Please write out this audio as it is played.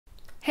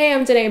Hey,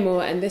 I'm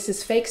Denai and this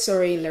is Fake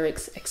Sorry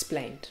Lyrics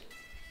Explained.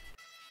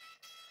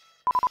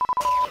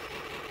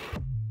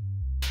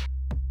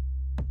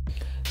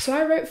 So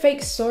I wrote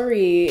Fake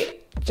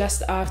Sorry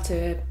just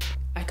after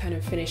I kind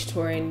of finished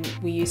touring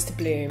We Used to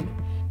Bloom.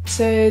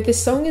 So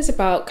this song is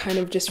about kind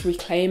of just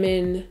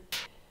reclaiming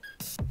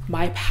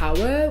my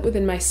power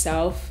within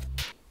myself.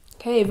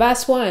 Okay,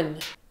 verse 1.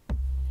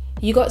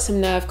 You got some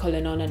nerve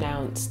calling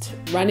unannounced,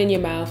 running your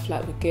mouth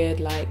like we're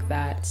good like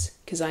that,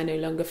 cause I no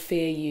longer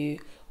fear you,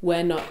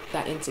 we're not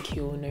that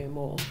insecure no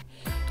more.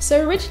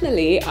 So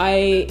originally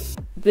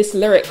this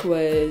lyric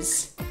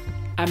was,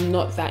 I'm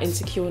not that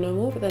insecure no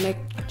more, but then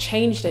I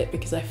changed it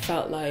because I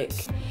felt like,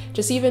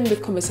 just even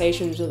with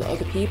conversations with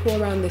other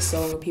people around this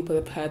song, or people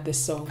that have heard this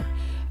song,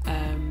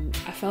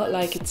 I felt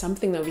like it's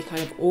something that we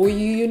kind of all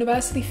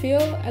universally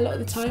feel a lot of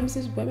the times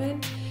as women,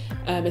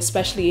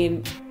 especially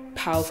in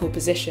powerful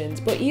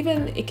positions. But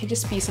even it could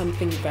just be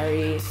something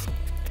very,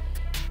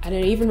 I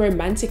don't know, even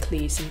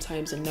romantically,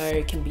 sometimes a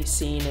no can be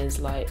seen as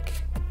like,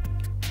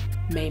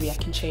 maybe I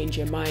can change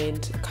your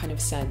mind kind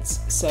of sense.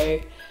 So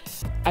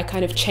I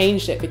kind of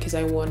changed it because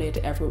I wanted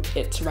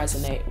it to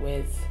resonate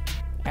with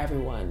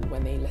everyone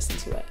when they listen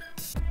to it.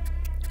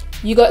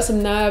 You got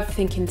some nerve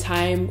thinking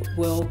time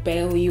will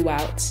bail you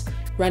out,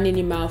 running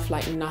your mouth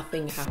like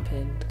nothing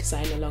happened, because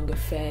I no longer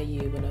fear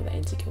you, we're not that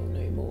insecure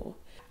no more.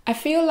 I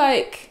feel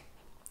like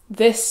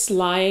this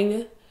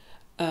line,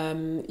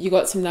 you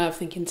got some nerve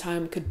thinking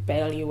time could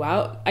bail you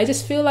out, I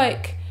just feel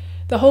like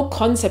the whole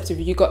concept of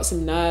you got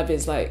some nerve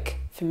is like,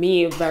 for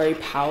me, a very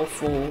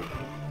powerful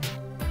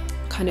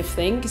kind of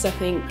thing, because I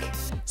think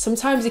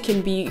sometimes it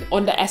can be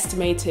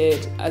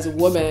underestimated as a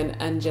woman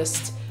and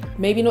just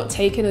maybe not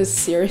taken as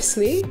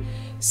seriously.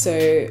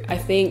 So I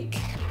think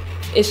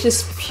it's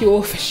just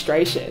pure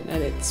frustration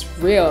and it's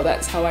real.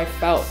 That's how I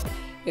felt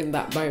in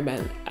that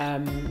moment.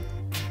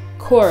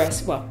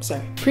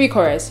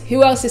 Pre-chorus.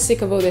 Who else is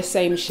sick of all this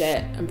same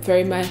shit? I'm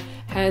throwing my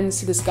hands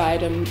to the sky,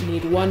 don't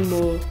need one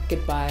more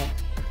goodbye.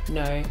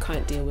 No,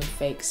 can't deal with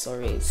fake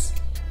sorries.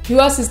 Who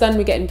else is done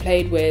with getting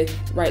played with?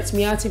 Writes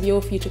me out of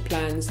your future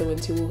plans, the one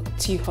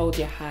to hold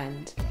your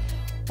hand.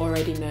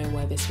 Already know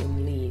where this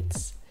one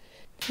leads.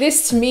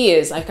 This to me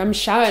is like, I'm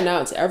shouting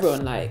out to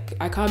everyone, like,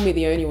 I can't be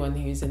the only one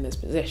who's in this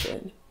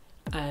position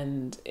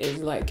and is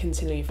like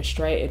continually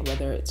frustrated,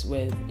 whether it's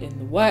in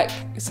the work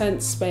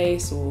sense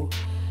space or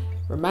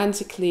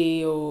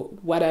romantically or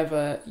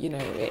whatever, you know,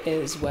 it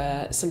is,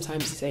 where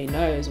sometimes you say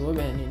no as a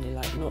woman and you're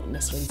like not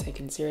necessarily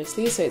taken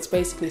seriously. So it's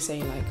basically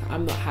saying like,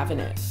 I'm not having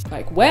it,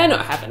 like we're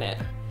not having it,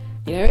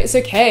 you know, it's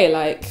okay,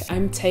 like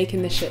I'm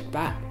taking the shit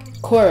back.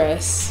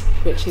 Chorus,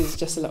 which is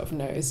just a lot of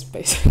no's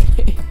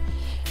basically.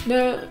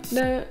 No,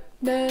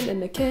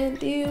 I can't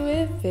deal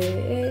with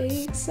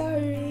it,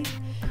 sorry.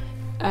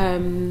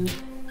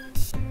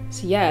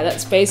 So yeah,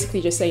 that's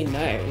basically just saying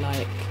no.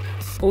 Like,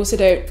 also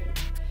don't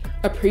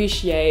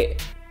appreciate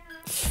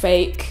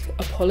fake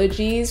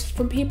apologies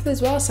from people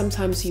as well.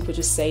 Sometimes people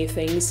just say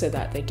things so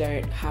that they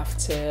don't have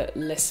to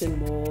listen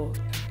more.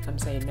 I'm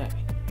saying no.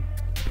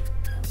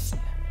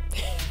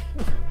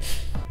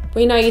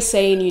 But now you're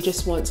saying you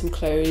just want some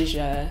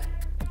closure.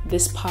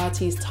 This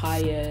party's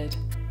tired,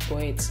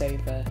 boy, it's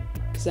over.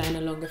 Because I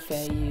no longer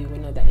fear you, we're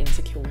not that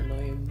insecure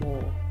no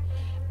more.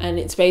 And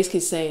it's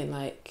basically saying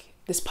like,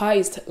 this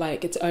party's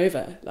like, it's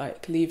over.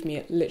 Like,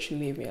 literally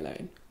leave me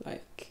alone.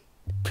 Like,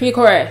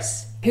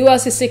 pre-chorus. Who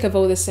else is sick of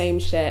all the same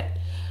shit?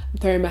 I'm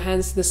throwing my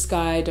hands to the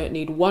sky, don't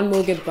need one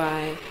more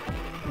goodbye.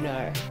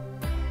 No.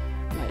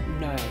 Like,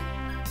 no.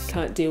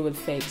 Can't deal with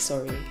fake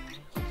sorry.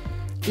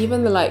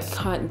 Even the like,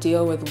 can't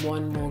deal with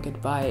one more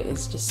goodbye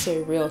is just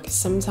so real, because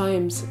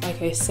sometimes,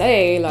 like I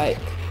say, like,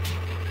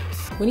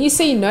 when you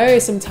say no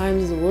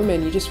sometimes as a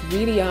woman, you just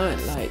really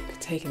aren't like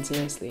taken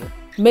seriously.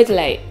 Middle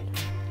 8.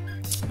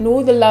 And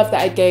all the love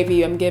that I gave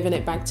you, I'm giving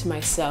it back to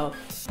myself.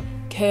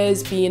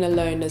 Because being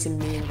alone doesn't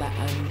mean that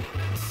I'm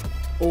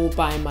all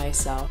by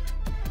myself.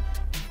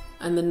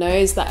 And the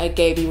no's that I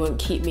gave you won't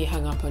keep me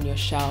hung up on your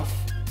shelf,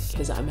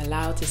 because I'm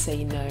allowed to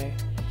say no.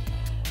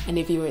 And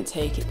if you won't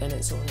take it, then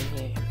it's all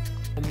on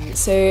you.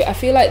 So I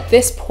feel like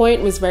this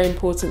point was very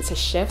important to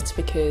shift,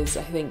 because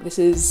I think this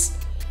is,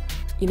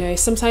 you know,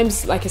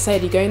 sometimes, like I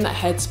said, you go in that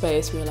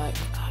headspace where you're like,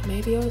 oh,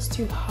 maybe I was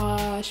too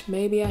harsh,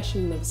 maybe I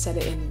shouldn't have said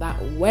it in that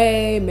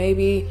way,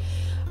 maybe,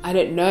 I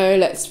don't know,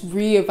 let's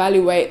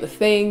reevaluate the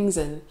things.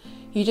 And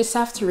you just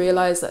have to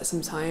realize that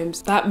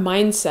sometimes that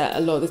mindset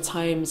a lot of the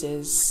times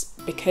is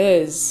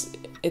because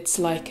it's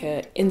like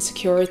an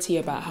insecurity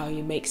about how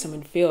you make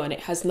someone feel, and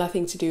it has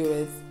nothing to do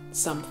with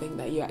something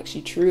that you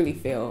actually truly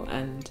feel.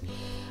 And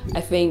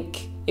I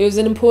think it was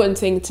an important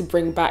thing to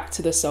bring back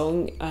to the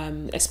song,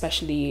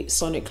 especially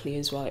sonically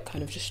as well. It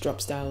kind of just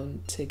drops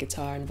down to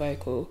guitar and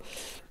vocal,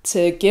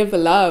 to give the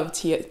love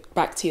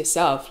back to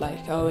yourself. Like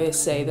I always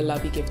say, the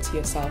love you give to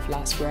yourself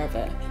lasts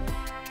forever,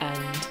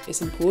 and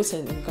it's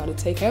important, and we've got to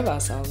take care of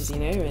ourselves, you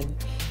know. And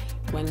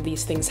when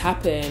these things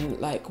happen,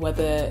 like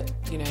whether,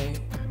 you know,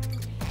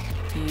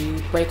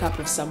 you break up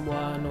with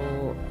someone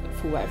or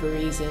for whatever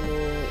reason,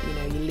 or, you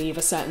know, you leave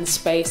a certain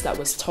space that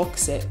was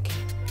toxic,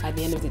 at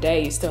the end of the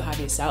day, you still have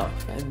yourself.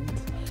 And,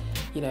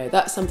 you know,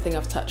 that's something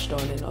I've touched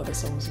on in other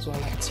songs as well,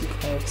 like Too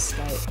Close.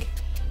 Like,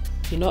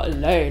 you're not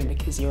alone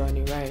because you're on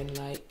your own.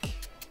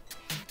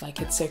 Like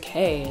it's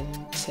okay,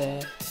 and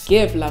to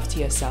give love to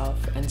yourself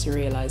and to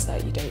realize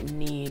that you don't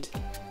need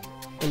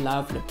the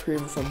love and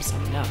approval from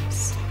someone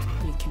else.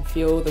 You can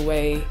feel the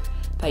way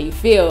that you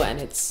feel,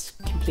 and it's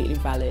completely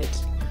valid,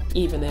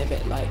 even if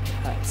it like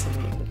hurts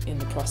someone in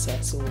the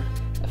process or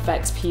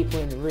affects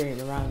people in the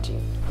room around you.